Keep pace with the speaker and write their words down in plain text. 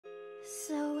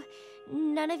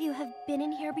None of you have been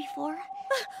in here before?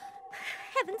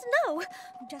 Heavens, no!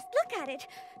 Just look at it.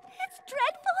 It's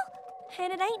dreadful!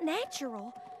 And it ain't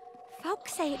natural.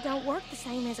 Folks say it don't work the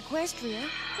same as Equestria.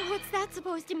 What's that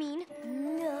supposed to mean?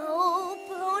 No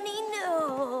pony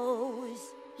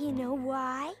knows. You know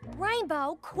why?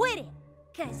 Rainbow quit it.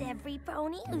 'Cause every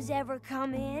pony who's ever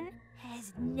come in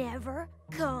has never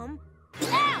come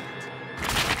out!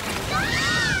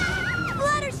 Ah!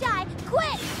 Fluttershy,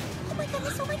 quick! Oh my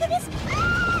goodness, oh my goodness!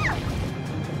 Ah!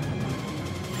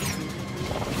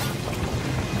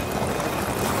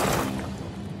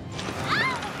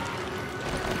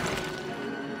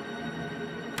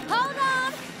 Hold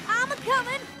on! I'm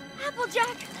a-coming!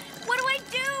 Applejack, what do I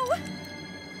do?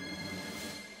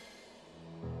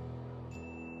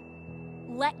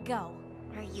 Let go.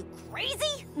 Are you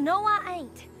crazy? No, I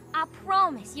ain't. I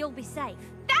promise you'll be safe.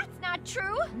 That's not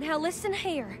true! Now listen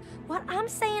here. What I'm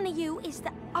saying to you is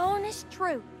the honest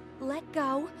truth. Let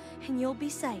go, and you'll be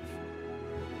safe.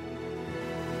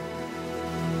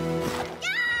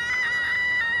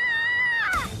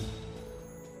 Ah!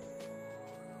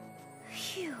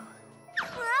 Phew.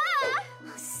 Ah!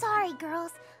 Sorry,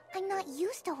 girls. I'm not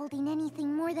used to holding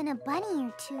anything more than a bunny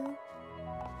or two.